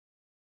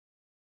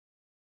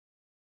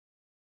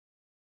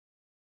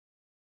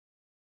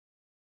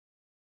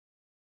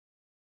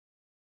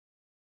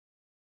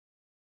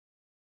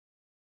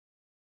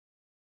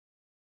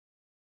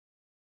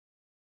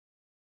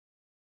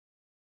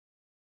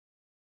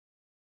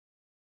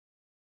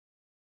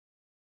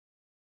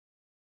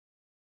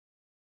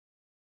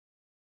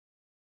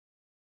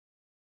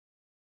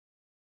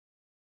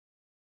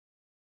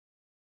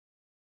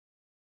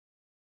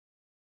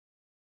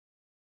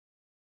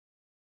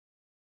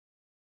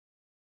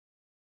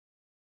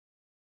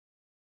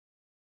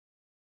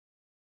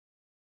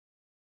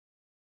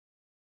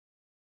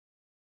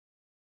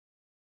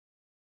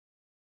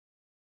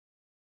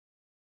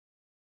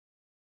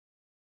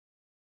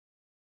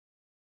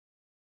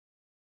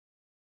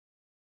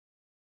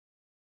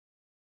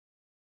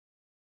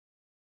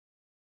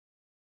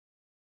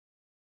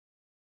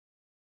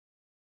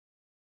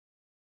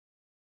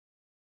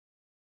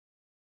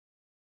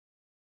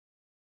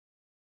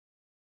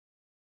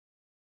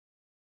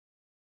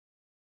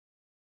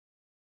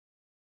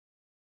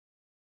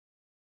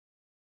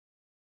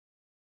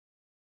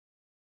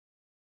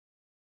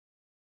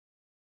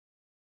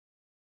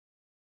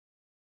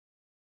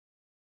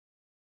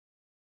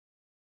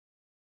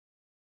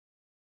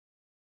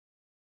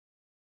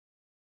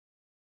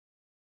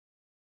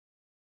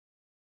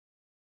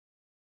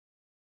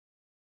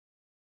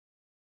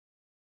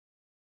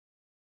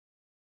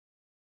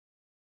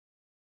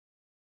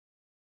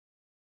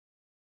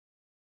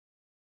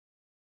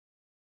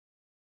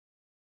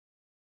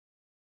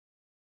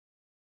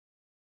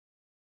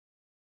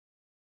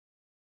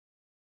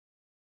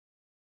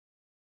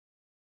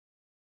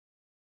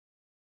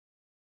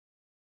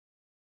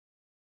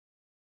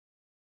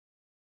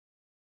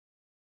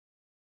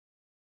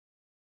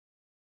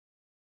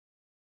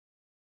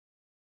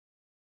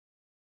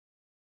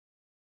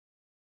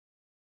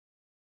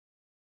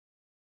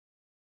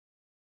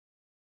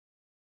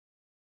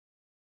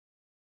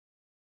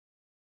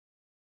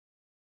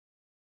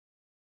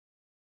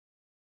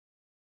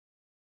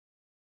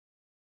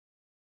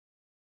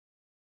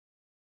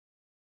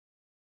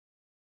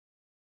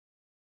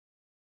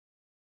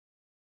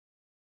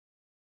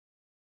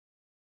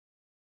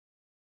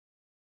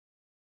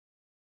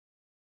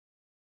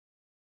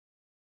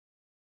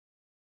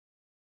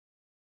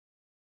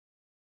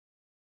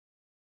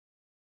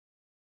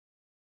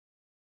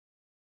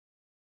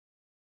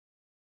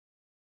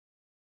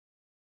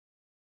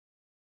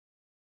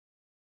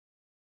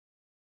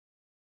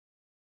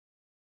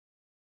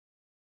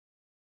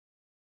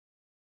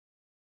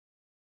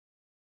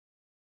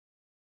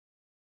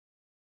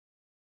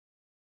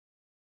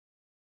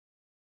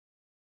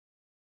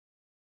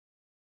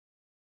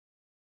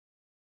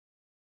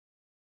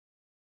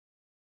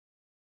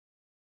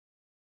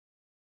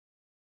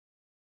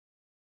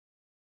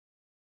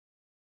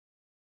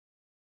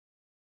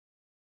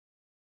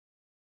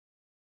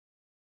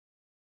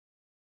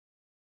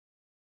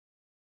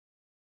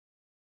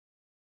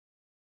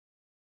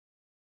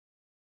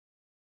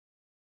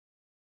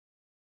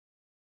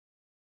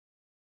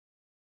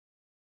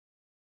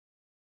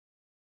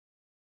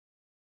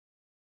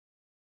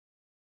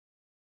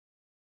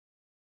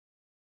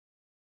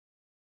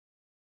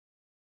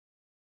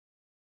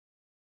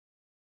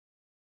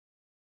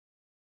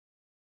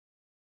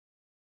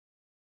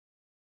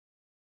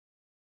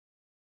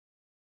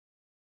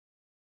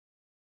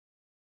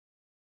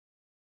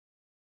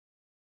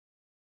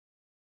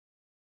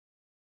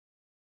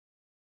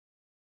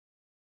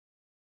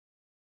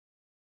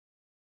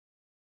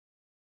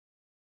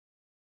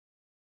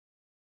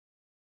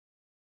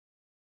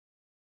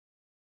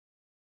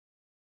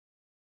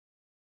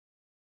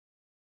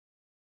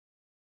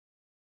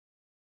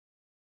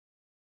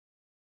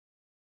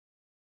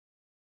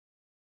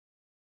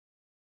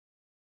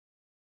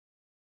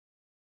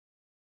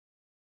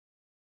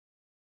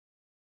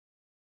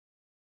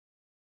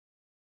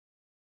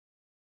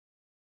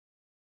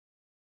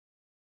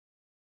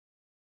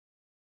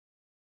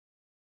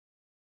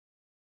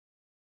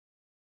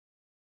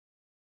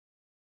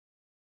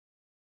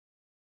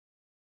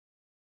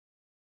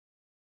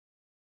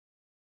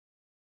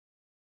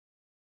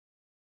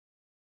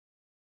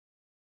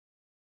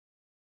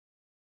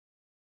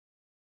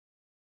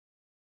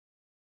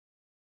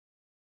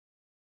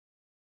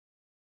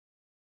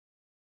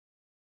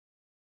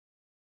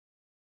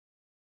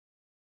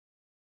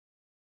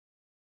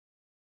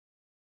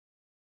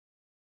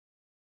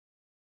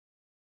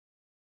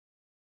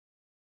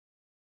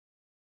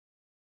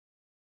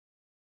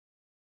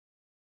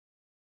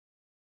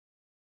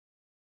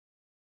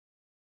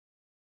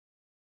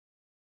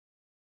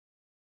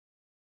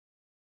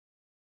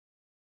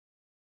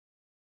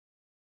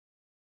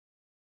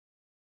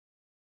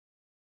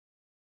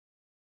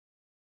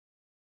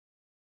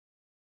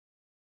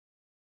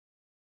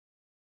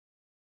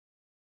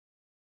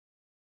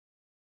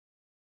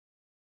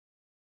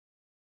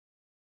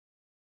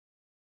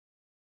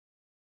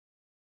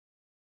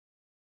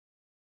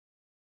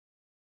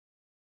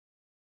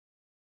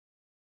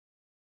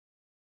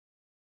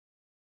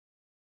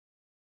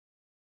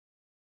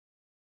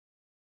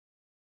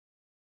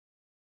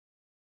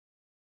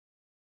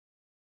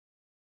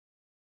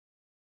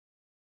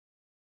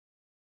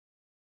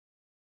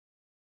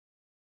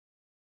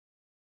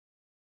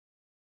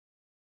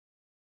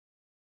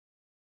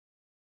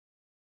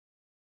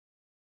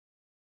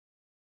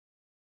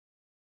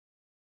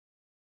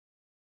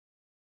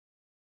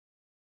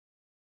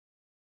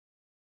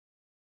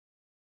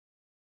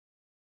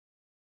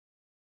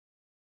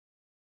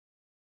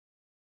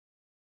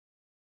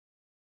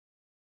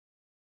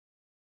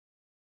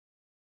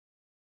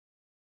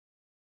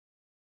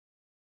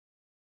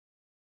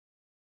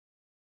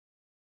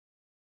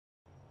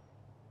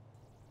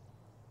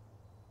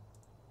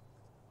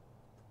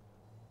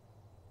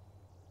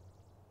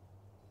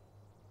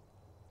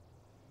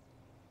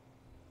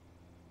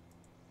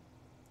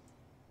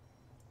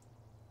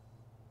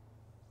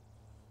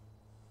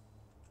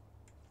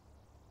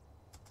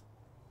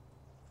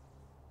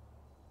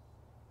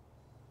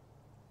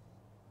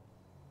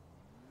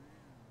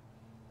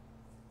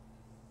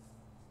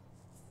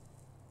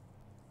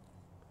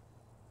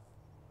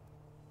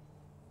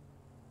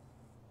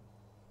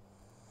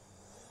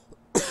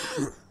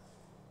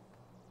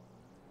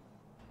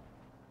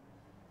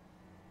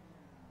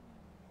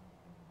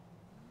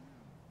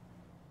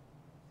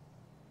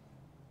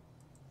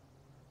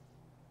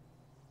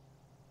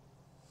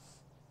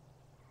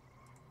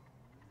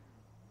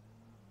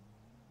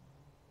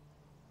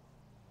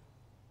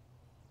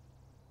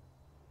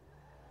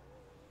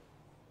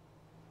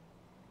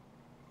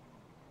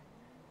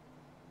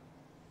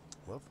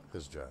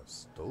Motherfuckers drive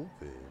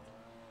stupid.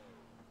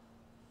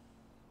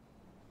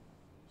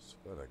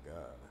 Swear to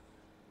God.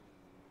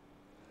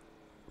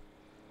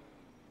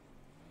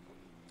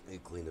 They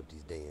clean up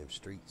these damn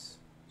streets.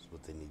 That's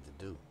what they need to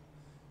do.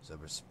 It's a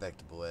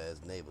respectable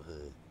ass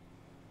neighborhood.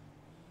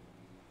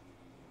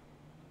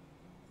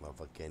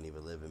 Motherfucker can't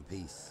even live in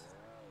peace.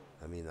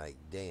 I mean, like,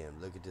 damn,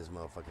 look at this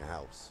motherfucking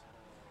house.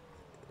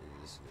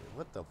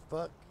 What the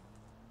fuck?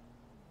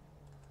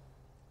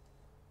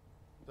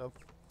 The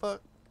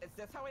fuck? Is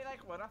this how we,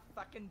 like, wanna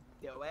fucking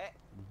do it?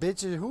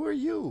 Bitches, who are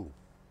you?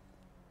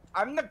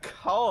 I'm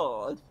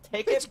Nichole.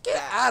 Take Bitch, it get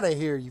back. out of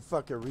here, you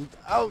fucking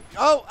Oh,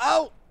 oh,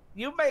 oh!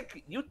 You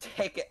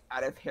take it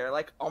out of here.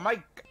 Like, oh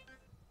my,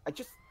 I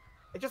just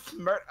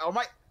murdered, oh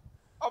my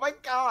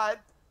God.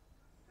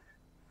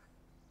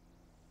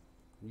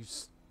 You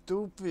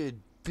stupid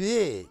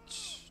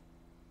bitch.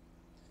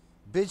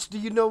 Bitch, do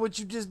you know what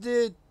you just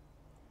did?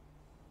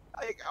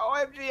 Like,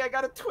 OMG, I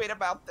gotta tweet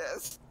about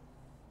this.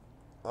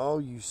 Oh,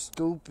 you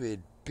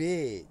stupid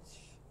bitch.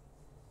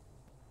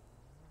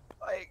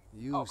 Like,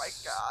 You oh my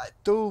God.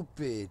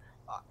 stupid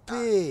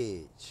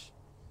bitch.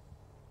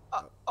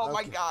 Oh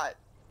my Okay. God.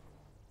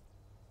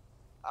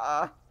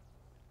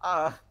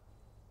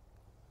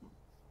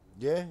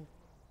 Yeah?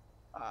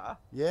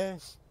 Yeah?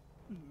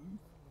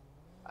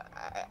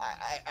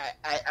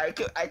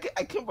 I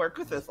can work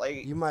with this.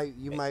 Like, You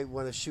might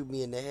want to shoot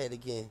me in the head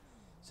again,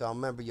 so I'll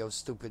remember your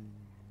stupid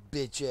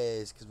bitch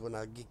ass. Cause when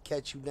I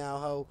catch you now,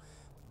 ho,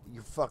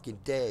 you're fucking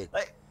dead.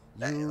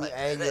 You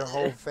and your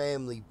whole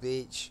family,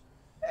 bitch.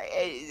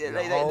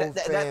 Your whole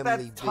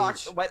family,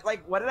 bitch.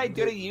 What did I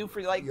do to you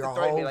for like your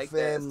throwing me like whole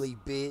family,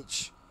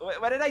 bitch?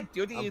 What did I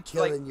do to you? I'm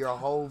killing your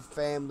whole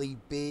family,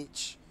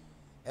 bitch.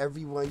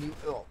 Everyone you.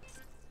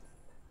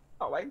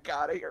 Oh my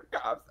God, I hear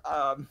cops.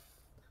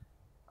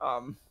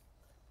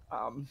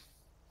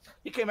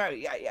 You came out.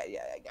 Yeah.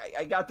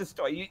 I got the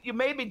story. You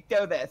made me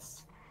do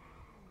this.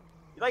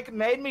 You like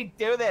made me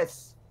do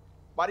this.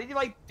 Why did you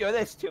like do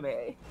this to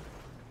me?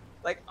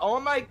 Like, oh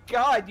my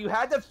God, you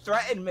had to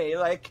threaten me.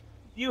 Like,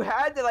 you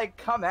had to like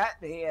come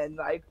at me and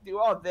like do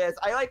all this.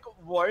 I like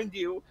warned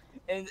you,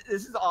 and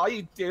this is all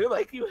you do.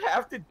 Like, you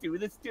have to do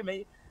this to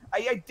me.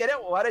 I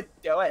didn't want to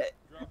do it.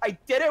 I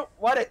didn't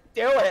want to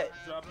do it.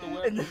 Drop the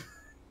weapon. And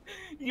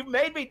you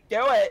made me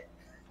do it.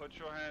 Put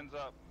your hands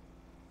up.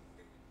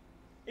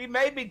 He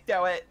made me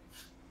do it.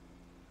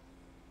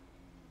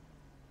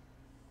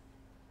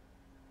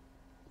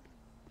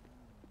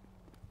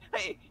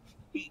 Hey,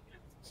 he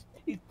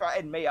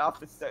threatened me,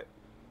 officer.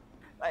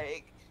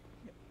 Like,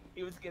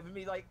 he was giving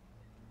me like,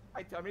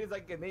 I told him he was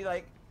like giving me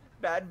like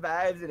bad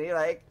vibes, and he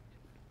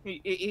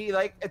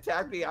like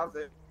attacked me,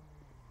 officer.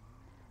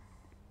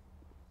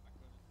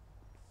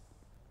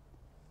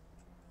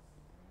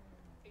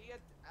 He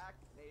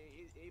attacked me.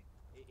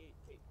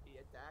 He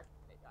attacked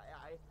me.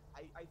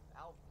 I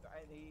felt,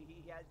 and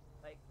he had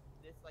like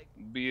this like.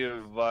 Be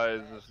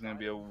advised, this is gonna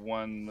be a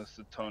one,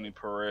 Mr. Tony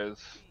Perez.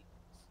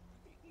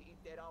 He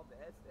did all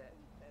this,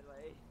 and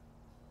like,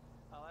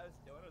 all I was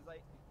doing was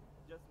like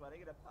just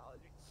wanting an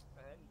apology.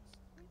 And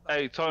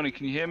Hey Tony,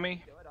 can you hear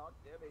me? do it all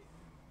to me.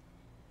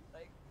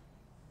 Like,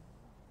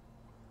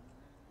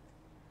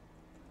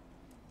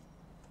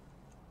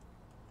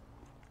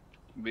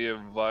 Be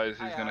advised,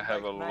 he's gonna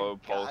have a low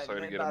pulse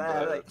to get him to I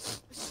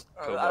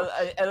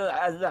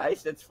have the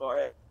license for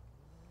it.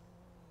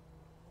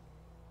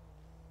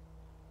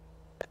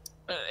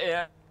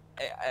 Yeah,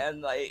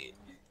 and like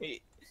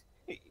he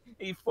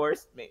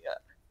forced me.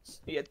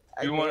 If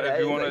you want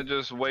to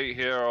just wait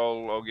here,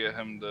 I'll get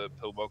him the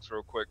pillbox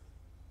real quick.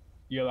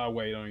 Yeah, I'll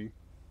wait on you.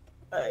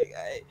 Like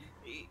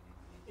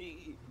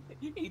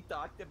he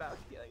talked about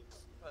killing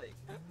like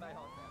my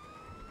whole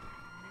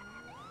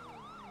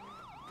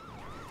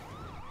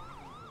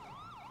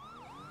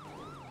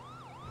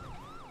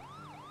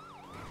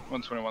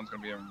family. 121's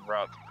gonna be en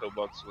route to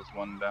pillbox with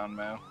one down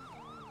male.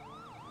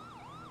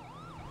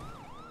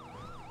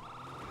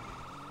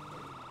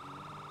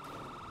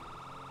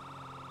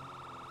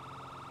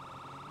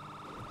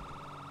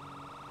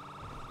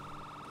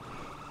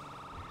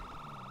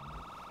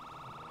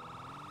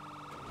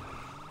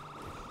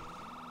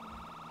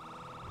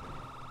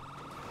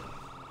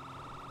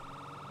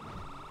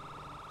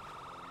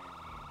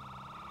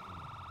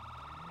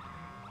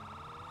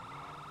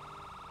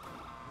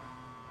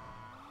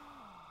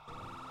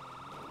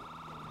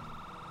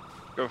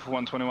 Go for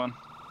 121.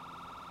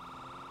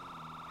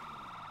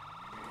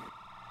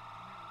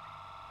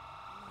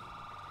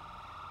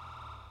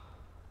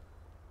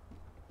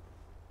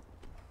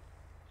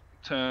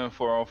 Turn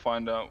 4, I'll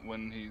find out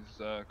when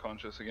he's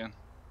conscious again.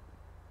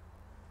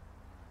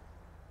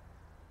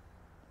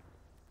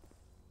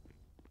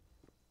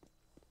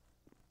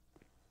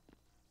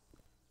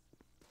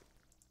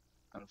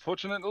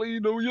 Unfortunately,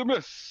 no, you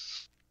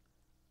miss.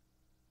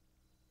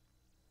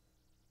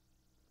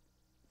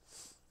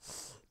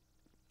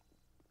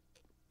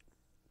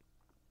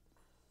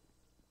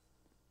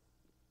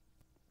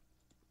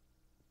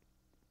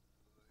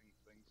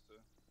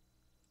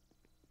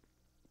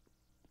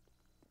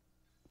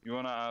 You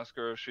want to ask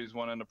her if she's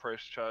wanting to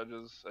press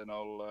charges, and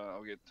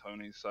I'll get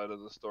Tony's side of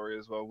the story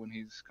as well when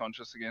he's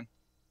conscious again.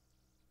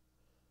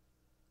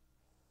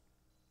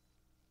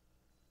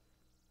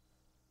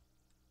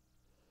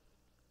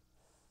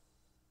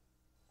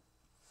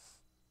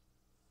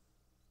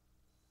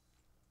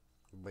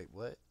 Wait,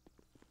 what?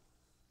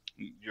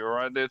 You're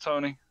right there,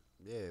 Tony.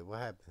 Yeah, what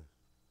happened?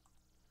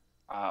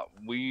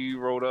 We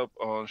rolled up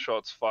on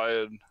shots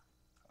fired.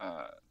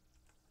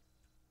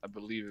 I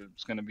believe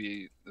it's gonna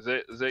be.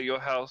 Is that your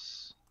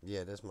house?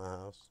 Yeah, that's my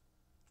house.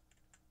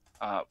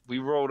 We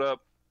rolled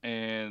up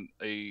and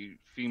a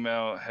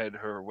female had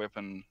her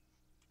weapon,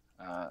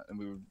 and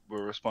we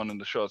were responding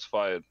to shots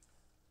fired.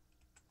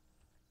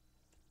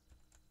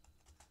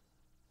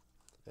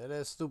 And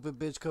that stupid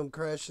bitch come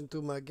crashing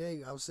through my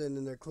gate. I was sitting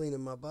in there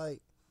cleaning my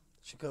bike.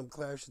 She come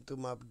crashing through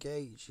my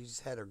gate. She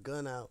just had her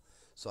gun out,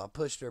 so I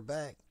pushed her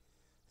back,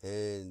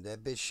 and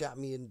that bitch shot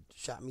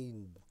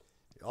me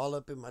all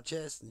up in my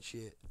chest and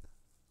shit.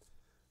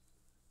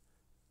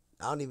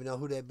 I don't even know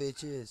who that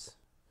bitch is.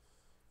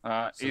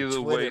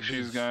 Either way,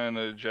 she's going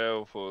to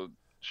jail for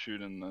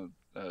shooting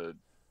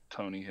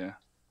Tony here.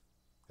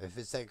 If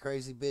it's that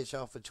crazy bitch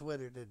off of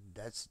Twitter, then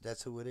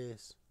that's who it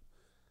is.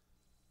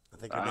 I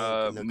think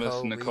her name Miss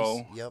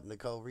Nichole. Reese. Yep,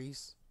 Nichole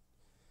Reese.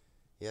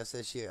 Yeah, I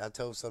said I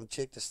told some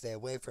chick to stay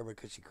away from her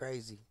because she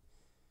crazy.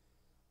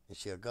 And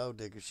she a gold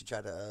digger. She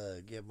tried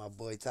to get my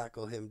boy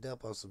Taco hemmed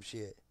up on some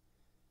shit.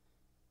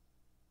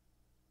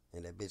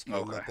 And that bitch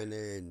came up in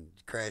there and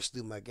crashed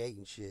through my gate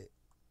and shit.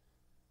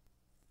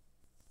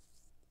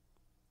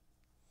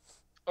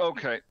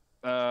 Okay.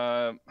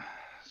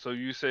 So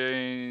you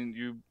saying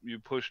you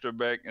pushed her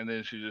back and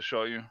then she just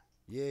shot you?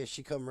 Yeah,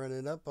 she come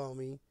running up on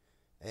me,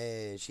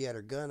 and she had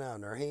her gun out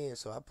in her hand,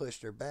 so I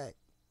pushed her back,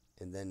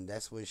 and then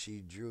that's when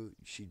she drew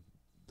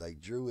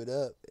it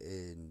up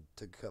and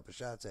took a couple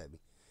shots at me.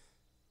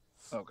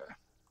 Okay.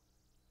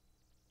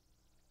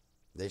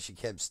 Then she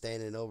kept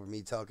standing over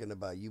me talking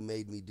about, you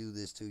made me do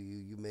this to you.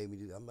 You made me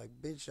do that. I'm like,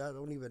 bitch, I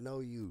don't even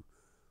know you.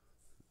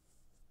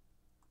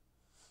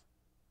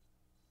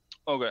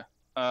 Okay.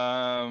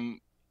 Well,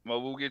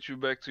 we'll get you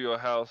back to your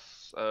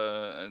house.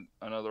 And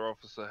another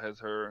officer has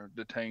her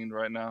detained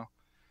right now,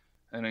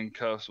 and in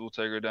cuffs. We'll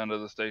take her down to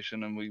the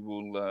station, and we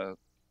will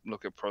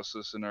look at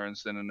processing her and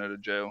sending her to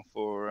jail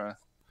for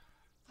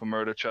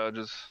murder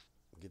charges.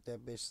 Get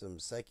that bitch some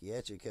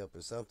psychiatric help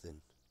or something.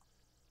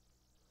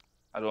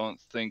 I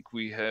don't think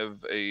we have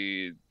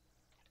a.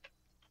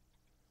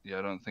 Yeah,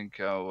 I don't think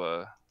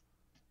our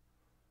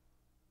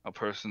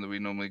person that we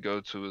normally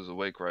go to is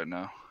awake right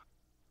now.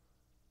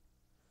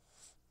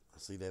 I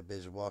see that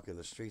bitch walking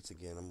the streets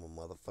again. I'm gonna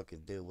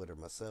motherfucking deal with her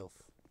myself.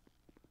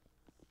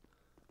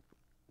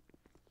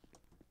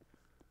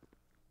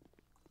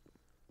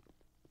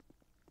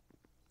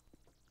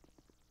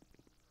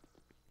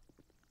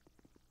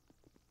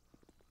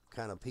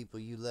 Kind of people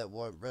you let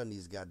run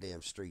these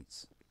goddamn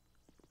streets?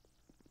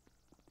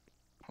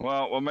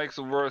 Well, what makes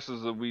it worse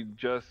is that we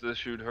just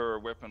issued her a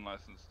weapon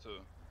license too.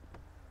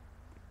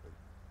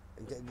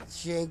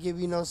 She ain't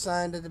give you no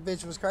sign that the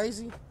bitch was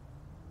crazy?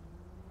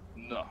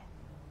 No.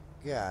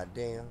 God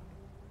damn.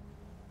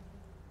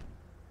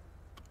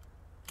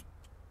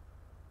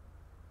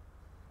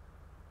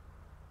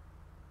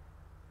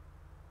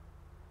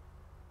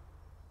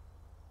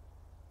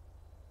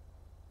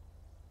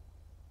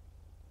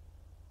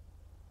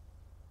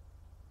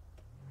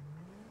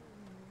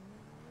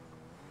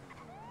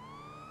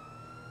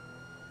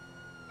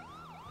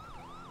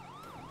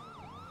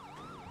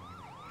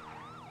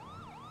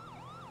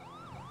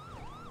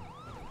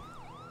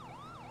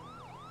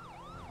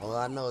 All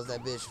I know is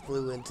that bitch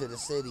flew into the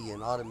city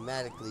and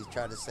automatically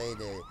tried to say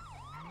that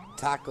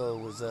Taco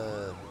was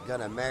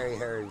gonna marry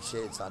her and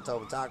shit. So I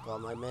told Taco,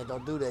 I'm like, man,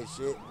 don't do that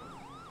shit.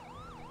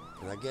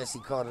 And I guess he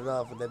caught it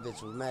off and that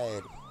bitch was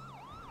mad.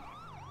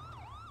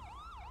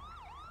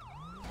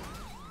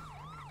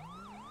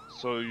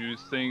 So you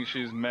think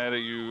she's mad at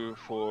you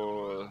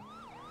for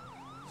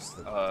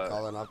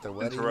calling off their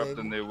wedding,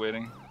 interrupting their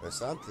wedding? Or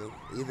something.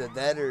 Either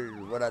that or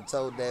what I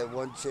told that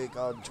one chick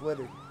on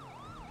Twitter.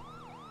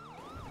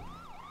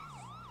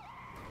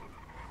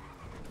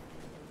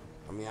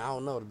 I mean, I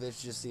don't know. The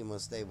bitch just seemed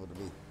unstable to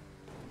me.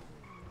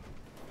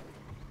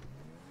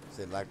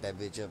 Said lock that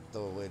bitch up,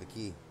 throw away the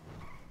key.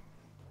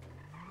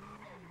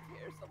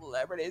 Your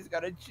celebrities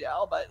go to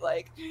jail, but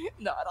like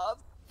not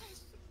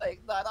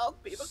all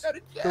people go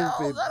to jail.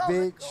 Stupid not all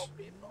bitch. cool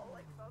people,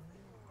 like,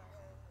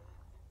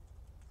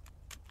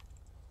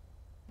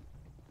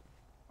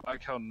 I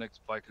like how Nick's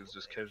bike is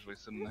just casually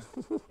sitting there.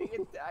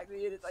 exactly.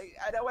 It's like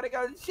I don't want to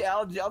go to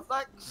jail. Jail's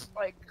not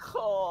like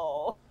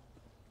cool.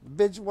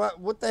 Bitch,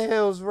 what the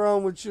hell's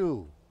wrong with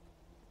you?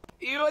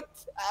 You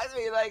attacked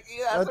me like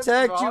you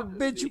attacked you,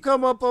 bitch. You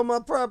come up on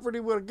my property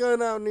with a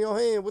gun out in your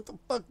hand. What the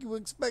fuck you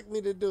expect me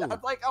to do?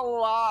 That's like a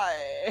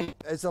lie.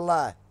 It's a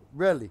lie.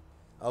 Really?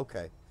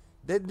 Okay.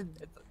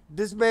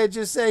 This man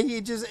just said he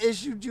just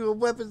issued you a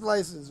weapons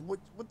license.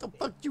 What the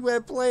fuck you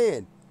had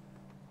planned?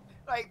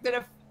 Like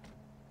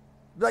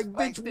Like,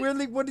 Like, bitch,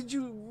 really? What did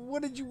you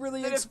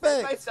really to defend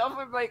expect? myself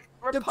from like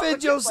Defend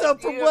Republicans yourself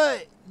like from you.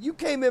 what? You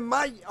came in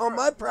on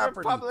my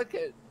property.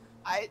 Republican.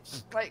 I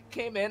like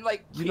came in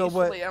like You know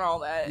what? peacefully and all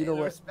that, You know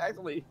and what?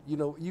 respectfully. You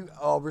know, you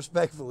all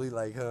respectfully,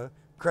 like, huh?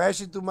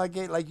 Crashing through my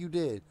gate like you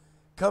did.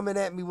 Coming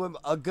at me with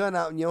a gun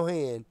out in your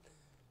hand.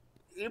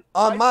 You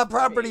On my punched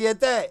property me. at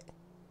that.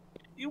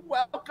 You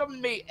welcomed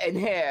me in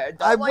here.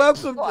 Don't I like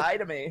welcomed lie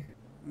to me.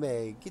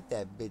 Man, get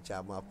that bitch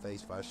out my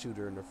face if I shoot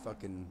her in the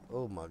fucking...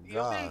 Oh, my You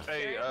God.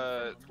 Hey,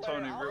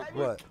 Tony, real quick.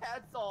 What?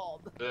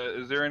 Canceled.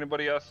 Is there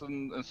anybody else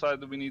inside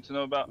that we need to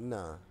know about?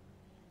 Nah.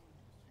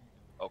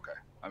 Okay.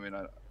 I mean,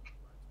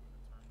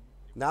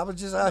 Nah, I was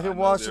just out here I know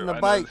washing the I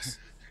know bikes.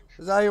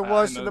 I was out here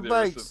washing I the know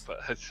there was bikes. but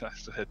I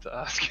still had to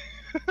ask.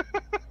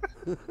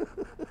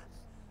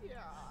 Yeah.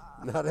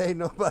 Nah, there ain't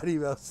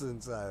nobody else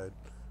inside.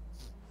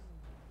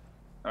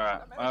 All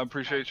right. I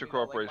appreciate your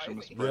cooperation,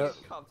 Mr. Briggs.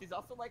 He's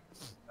also like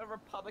a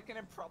Republican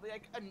and probably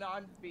like a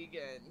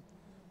non-vegan.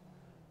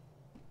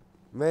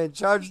 Man,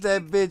 charge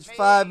that bitch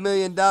 $5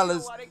 million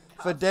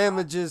for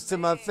damages to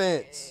my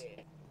fence.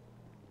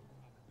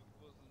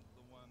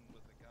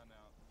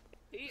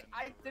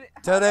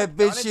 Tell that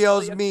bitch she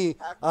owes me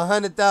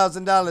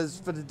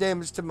 $100,000 for the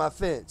damage to my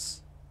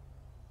fence.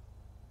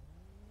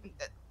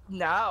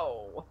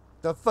 No.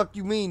 The fuck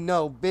you mean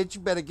no, bitch?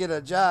 You better get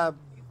a job.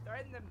 He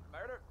threatened to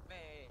murder me.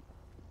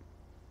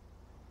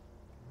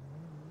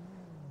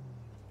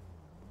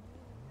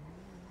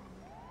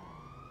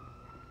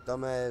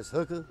 Dumbass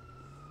hooker.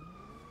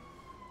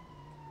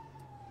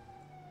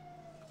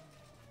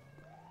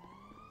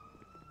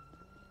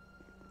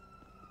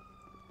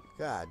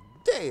 God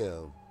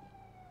damn.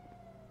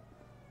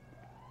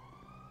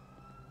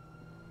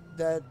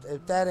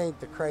 If that ain't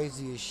the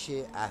craziest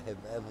shit I have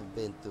ever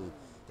been through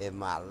in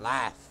my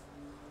life.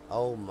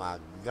 Oh my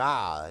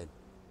God.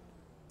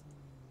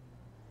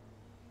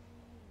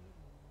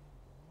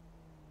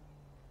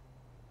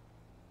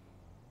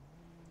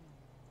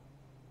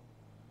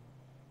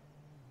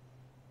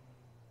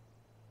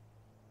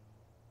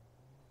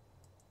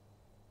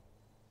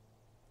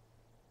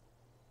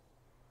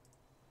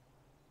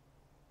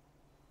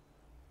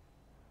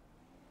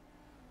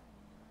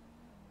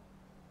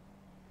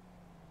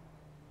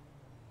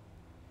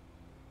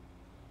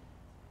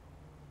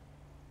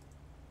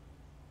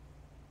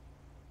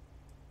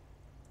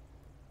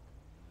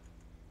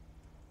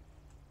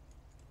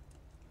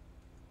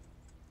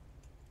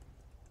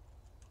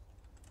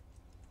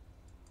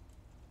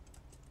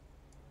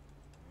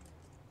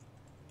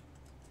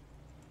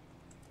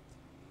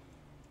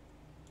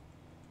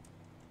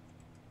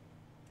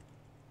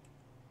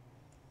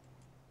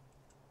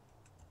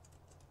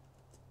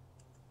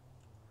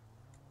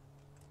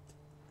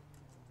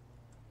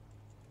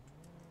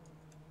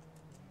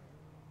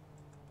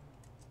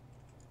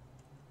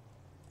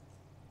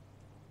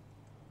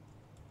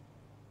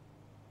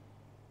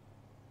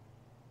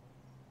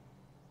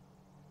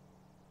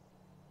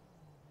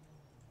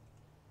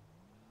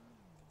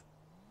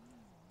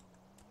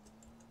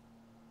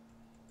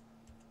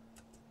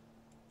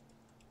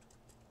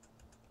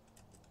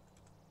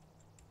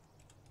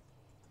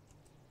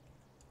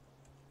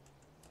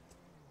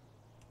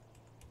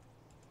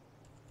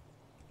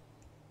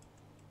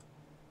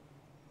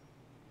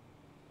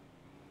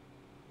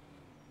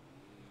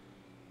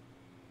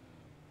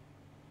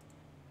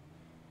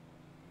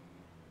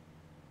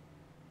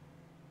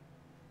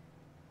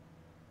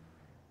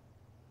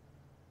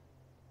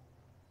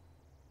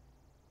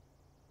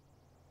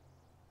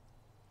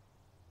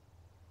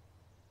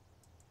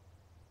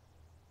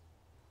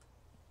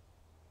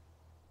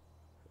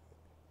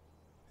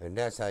 And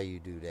that's how you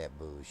do that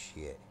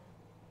bullshit.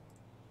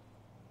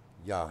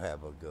 Y'all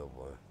have a good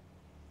one.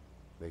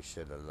 Make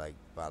sure to like,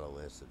 follow,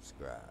 and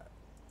subscribe.